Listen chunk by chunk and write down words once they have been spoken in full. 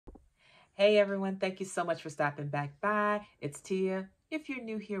Hey everyone, thank you so much for stopping back by. It's Tia. If you're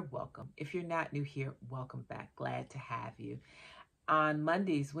new here, welcome. If you're not new here, welcome back. Glad to have you. On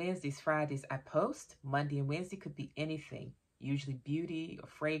Mondays, Wednesdays, Fridays, I post. Monday and Wednesday could be anything, usually beauty or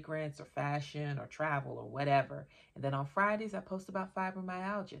fragrance or fashion or travel or whatever. And then on Fridays, I post about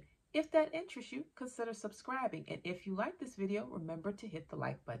fibromyalgia. If that interests you, consider subscribing. And if you like this video, remember to hit the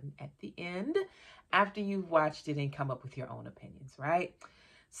like button at the end after you've watched it and come up with your own opinions, right?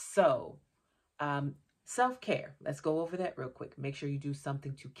 So, self-care. Let's go over that real quick. Make sure you do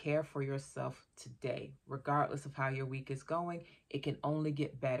something to care for yourself today. Regardless of how your week is going, it can only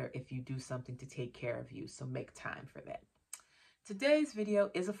get better if you do something to take care of you. So make time for that. Today's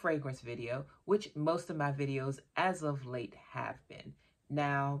video is a fragrance video, which most of my videos as of late have been.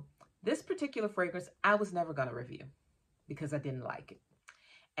 Now, this particular fragrance, I was never going to review because I didn't like it.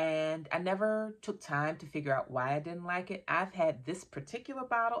 And I never took time to figure out why I didn't like it. I've had this particular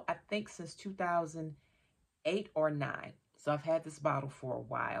bottle, I think, since 2008 or 9. So I've had this bottle for a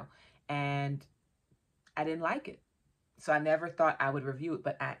while and I didn't like it. So I never thought I would review it,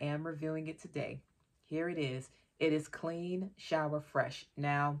 but I am reviewing it today. Here it is. It is Clean Shower Fresh.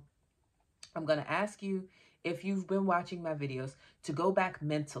 Now, I'm going to ask you, if you've been watching my videos, to go back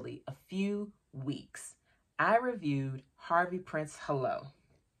mentally a few weeks. I reviewed Harvey Prince Hello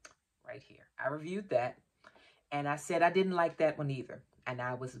right here. I reviewed that and I said I didn't like that one either. And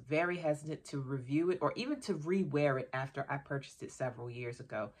I was very hesitant to review it or even to re-wear it after I purchased it several years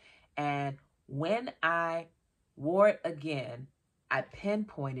ago. And when I wore it again, I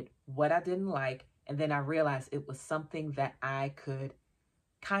pinpointed what I didn't like. And then I realized it was something that I could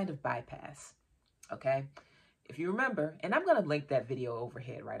kind of bypass. Okay. If you remember, and I'm going to link that video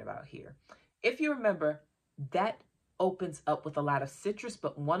overhead right about here. If you remember, that opens up with a lot of citrus,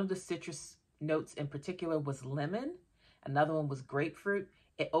 but one of the citrus notes in particular was lemon. Another one was grapefruit.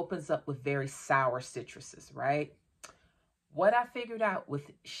 It opens up with very sour citruses, right? What I figured out with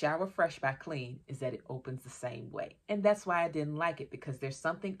Shower Fresh by Clean is that it opens the same way. And that's why I didn't like it, because there's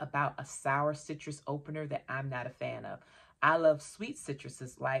something about a sour citrus opener that I'm not a fan of. I love sweet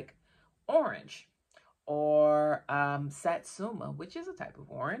citruses like orange or satsuma, which is a type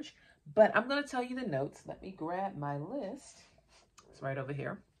of orange. But I'm going to tell you the notes. Let me grab my list. It's right over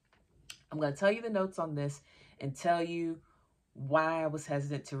here. I'm going to tell you the notes on this and tell you why I was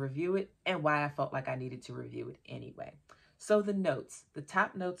hesitant to review it and why I felt like I needed to review it anyway. So the notes, the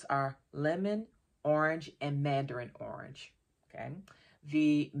top notes are lemon, orange, and mandarin orange. Okay.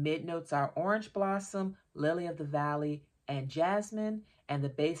 The mid notes are orange blossom, lily of the valley, and jasmine. And the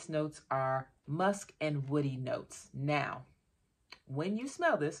base notes are musk and woody notes. Now, when you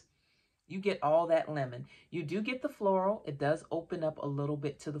smell this, you get all that lemon. You do get the floral. It does open up a little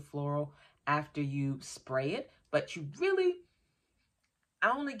bit to the floral after you spray it, but you really,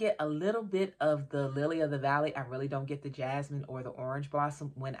 I only get a little bit of the lily of the valley. I really don't get the jasmine or the orange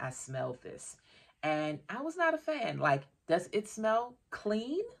blossom when I smell this. And I was not a fan. Like, does it smell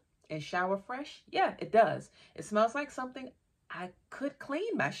clean and shower fresh? Yeah, it does. It smells like something I could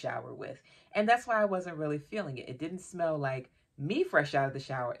clean my shower with. And that's why I wasn't really feeling it. It didn't smell like me fresh out of the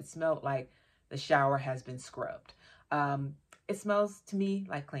shower. It smelled like the shower has been scrubbed. It smells to me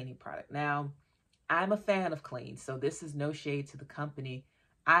like cleaning product. Now, I'm a fan of Clean, so this is no shade to the company.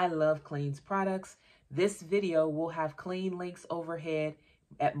 I love Clean's products. This video will have Clean links overhead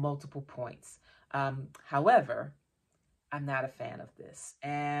at multiple points. However, I'm not a fan of this.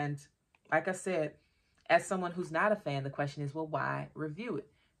 And like I said, as someone who's not a fan, the question is, well, why review it?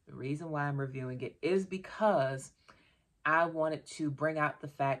 The reason why I'm reviewing it is because I wanted to bring out the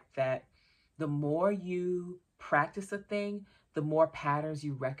fact that the more you practice a thing, the more patterns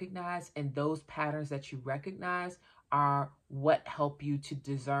you recognize, and those patterns that you recognize are what help you to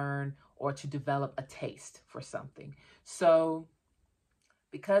discern or to develop a taste for something. So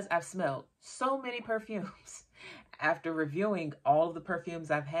because I've smelled so many perfumes, after reviewing all of the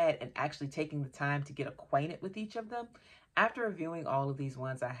perfumes I've had and actually taking the time to get acquainted with each of them, after reviewing all of these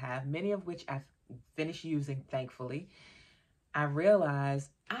ones I have, many of which I've finished using, thankfully, I realized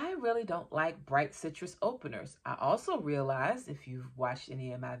I really don't like bright citrus openers. I also realized, if you've watched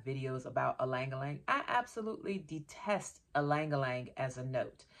any of my videos about ylang-ylang, I absolutely detest ylang-ylang as a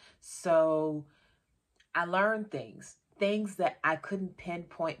note. So I learned things that I couldn't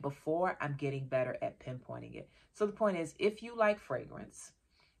pinpoint before. I'm getting better at pinpointing it. So the point is, if you like fragrance,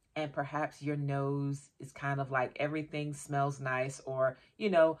 and perhaps your nose is kind of like everything smells nice, or, you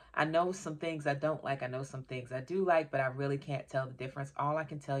know, I know some things I don't like, I know some things I do like, but I really can't tell the difference. All I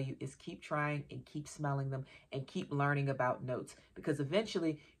can tell you is keep trying and keep smelling them and keep learning about notes, because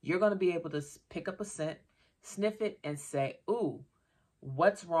eventually you're going to be able to pick up a scent, sniff it, and say, ooh,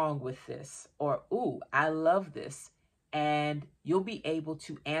 what's wrong with this? Or, ooh, I love this. And you'll be able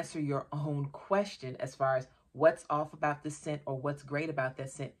to answer your own question as far as what's off about the scent or what's great about that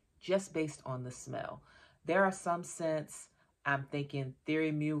scent just based on the smell. There are some scents, I'm thinking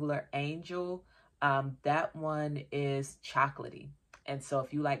Thierry Mugler Angel. That one is chocolatey. And so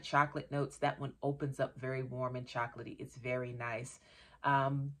if you like chocolate notes, that one opens up very warm and chocolatey. It's very nice.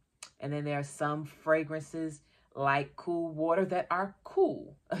 And then there are some fragrances like Cool Water that are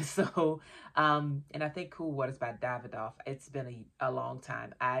cool. So, and I think Cool Water is by Davidoff. It's been a long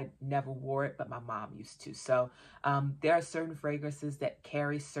time. I never wore it, but my mom used to. So there are certain fragrances that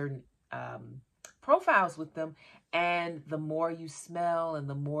carry certain profiles with them. And the more you smell and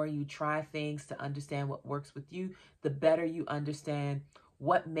the more you try things to understand what works with you, the better you understand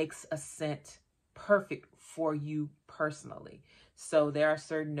what makes a scent perfect for you personally. So there are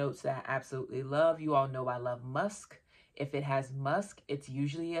certain notes that I absolutely love. You all know I love musk. If it has musk, it's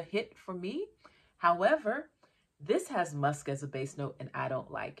usually a hit for me. However, this has musk as a base note and I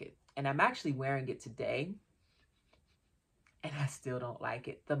don't like it. And I'm actually wearing it today and I still don't like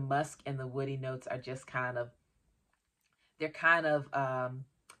it. The musk and the woody notes are just they're kind of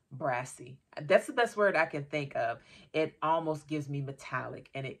brassy. That's the best word I can think of. It almost gives me metallic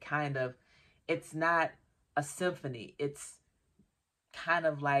and it's not a symphony. It's kind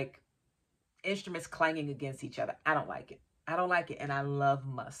of like instruments clanging against each other. I don't like it. I don't like it, and I love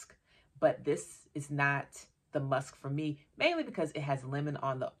musk. But this is not the musk for me, mainly because it has lemon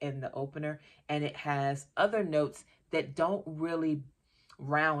in the opener, and it has other notes that don't really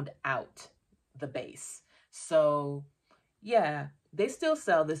round out the base. So yeah, they still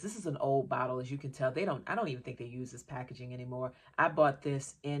sell this. This is an old bottle, as you can tell. I don't even think they use this packaging anymore. I bought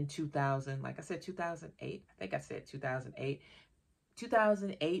this in 2000, like I said, 2008. I think I said 2008.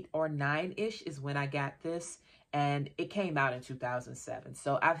 2008 or 9-ish is when I got this, and it came out in 2007.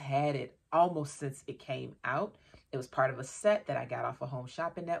 So I've had it almost since it came out. It was part of a set that I got off a Home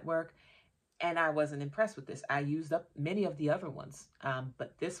Shopping Network, and I wasn't impressed with this. I used up many of the other ones,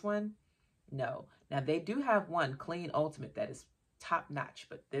 but this one, no. Now, they do have one, Clean Ultimate, that is top notch,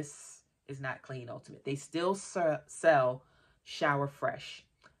 but this is not Clean Ultimate. They still sell Shower Fresh.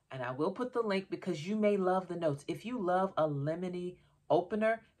 And I will put the link because you may love the notes. If you love a lemony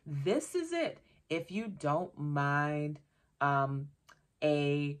opener, this is it. If you don't mind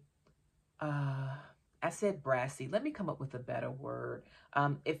I said brassy. Let me come up with a better word.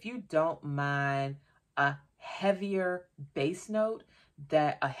 If you don't mind a heavier base note,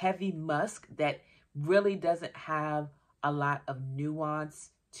 a heavy musk that really doesn't have a lot of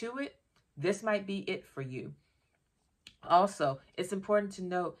nuance to it, this might be it for you. Also, it's important to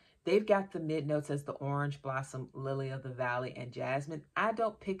note they've got the mid notes as the orange blossom, lily of the valley, and jasmine. I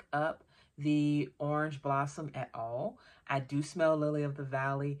don't pick up the orange blossom at all. I do smell lily of the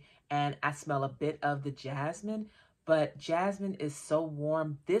valley and I smell a bit of the jasmine, but jasmine is so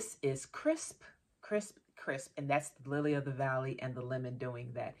warm. This is crisp, crisp, crisp, and that's the lily of the valley and the lemon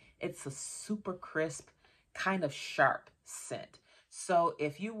doing that. It's a super crisp, kind of sharp scent. So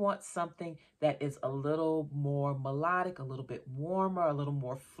if you want something that is a little more melodic, a little bit warmer, a little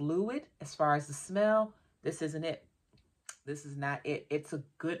more fluid as far as the smell, this isn't it. This is not it. It's a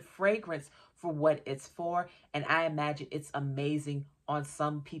good fragrance for what it's for, and I imagine it's amazing on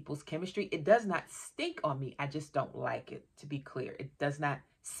some people's chemistry. It does not stink on me. I just don't like it, to be clear. It does not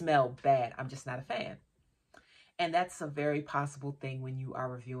smell bad. I'm just not a fan. And that's a very possible thing when you are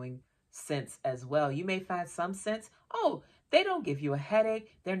reviewing scents as well. You may find some scents, oh, they don't give you a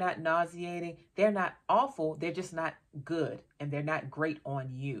headache. They're not nauseating. They're not awful. They're just not good, and they're not great on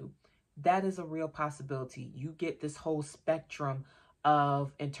you. That is a real possibility. You get this whole spectrum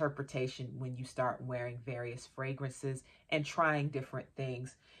of interpretation when you start wearing various fragrances and trying different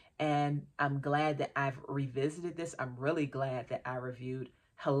things. And I'm glad that I've revisited this. I'm really glad that I reviewed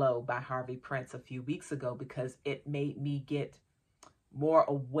Hello by Harvey Prince a few weeks ago, because it made me get more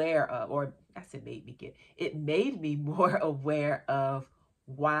aware of, or I said made me get, it made me more aware of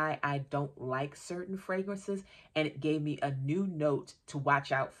why I don't like certain fragrances, and it gave me a new note to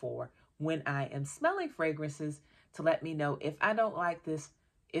watch out for when I am smelling fragrances, to let me know if I don't like this,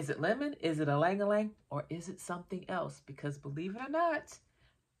 is it lemon, is it a ylang-ylang, or is it something else? Because believe it or not,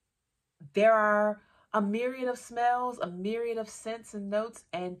 there are a myriad of smells, a myriad of scents and notes,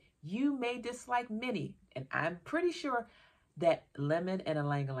 and you may dislike many, and I'm pretty sure that lemon and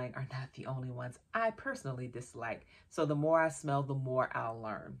ylang-ylang are not the only ones I personally dislike. So the more I smell, the more I'll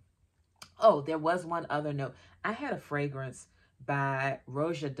learn. Oh, there was one other note. I had a fragrance by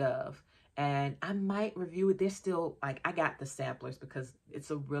Roja Dove, and I might review it. They're still like, I got the samplers because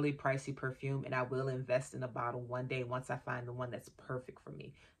it's a really pricey perfume, and I will invest in a bottle one day once I find the one that's perfect for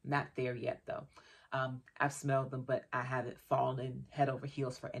me. Not there yet though. I've smelled them, but I haven't fallen head over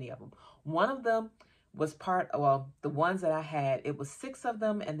heels for any of them. One of them was well, the ones that I had, it was 6 of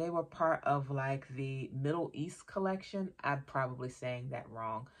them, and they were part of like the Middle East collection. I'm probably saying that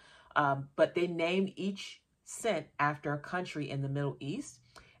wrong. But they named each scent after a country in the Middle East.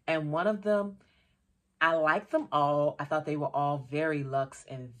 And one of them, I liked them all. I thought they were all very luxe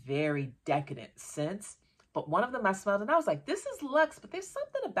and very decadent scents. But one of them I smelled and I was like, this is luxe, but there's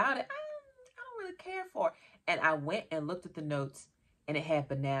something about it I don't really care for. And I went and looked at the notes, and it had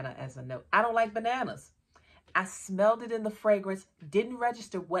banana as a note. I don't like bananas. I smelled it in the fragrance, didn't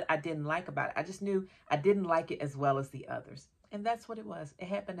register what I didn't like about it. I just knew I didn't like it as well as the others. And that's what it was. It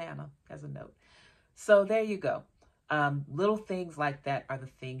had banana as a note. So there you go. Little things like that are the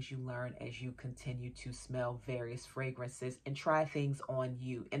things you learn as you continue to smell various fragrances and try things on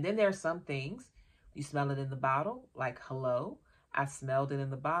you. And then there are some things, you smell it in the bottle, like hello. I smelled it in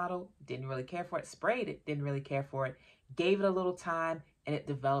the bottle, didn't really care for it, sprayed it, didn't really care for it, gave it a little time, and it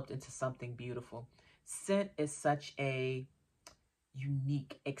developed into something beautiful. Scent is such a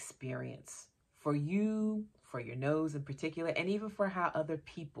unique experience for you, for your nose in particular, and even for how other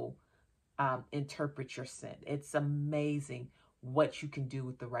people interpret your scent. It's amazing what you can do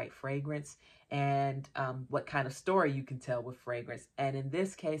with the right fragrance, and what kind of story you can tell with fragrance. And in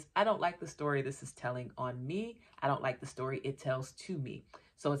this case, I don't like the story this is telling on me. I don't like the story it tells to me.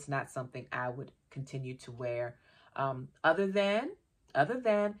 So it's not something I would continue to wear. Other than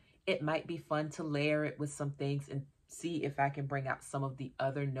it might be fun to layer it with some things and see if I can bring out some of the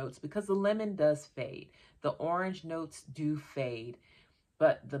other notes, because the lemon does fade. The orange notes do fade.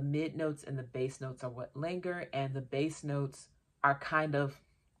 But the mid notes and the base notes are what linger, and the base notes are kind of,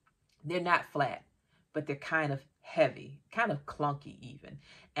 they're not flat, but they're kind of heavy, kind of clunky even.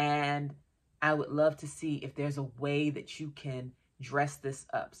 And I would love to see if there's a way that you can dress this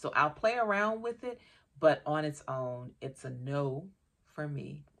up. So I'll play around with it, but on its own, it's a no for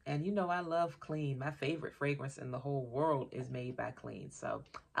me. And you know, I love Clean. My favorite fragrance in the whole world is made by Clean. So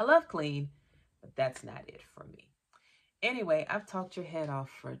I love Clean, but that's not it for me. Anyway, I've talked your head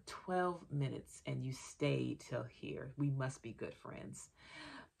off for 12 minutes and you stayed till here. We must be good friends.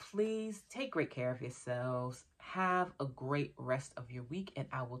 Please take great care of yourselves. Have a great rest of your week, and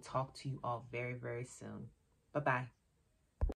I will talk to you all very, very soon. Bye-bye.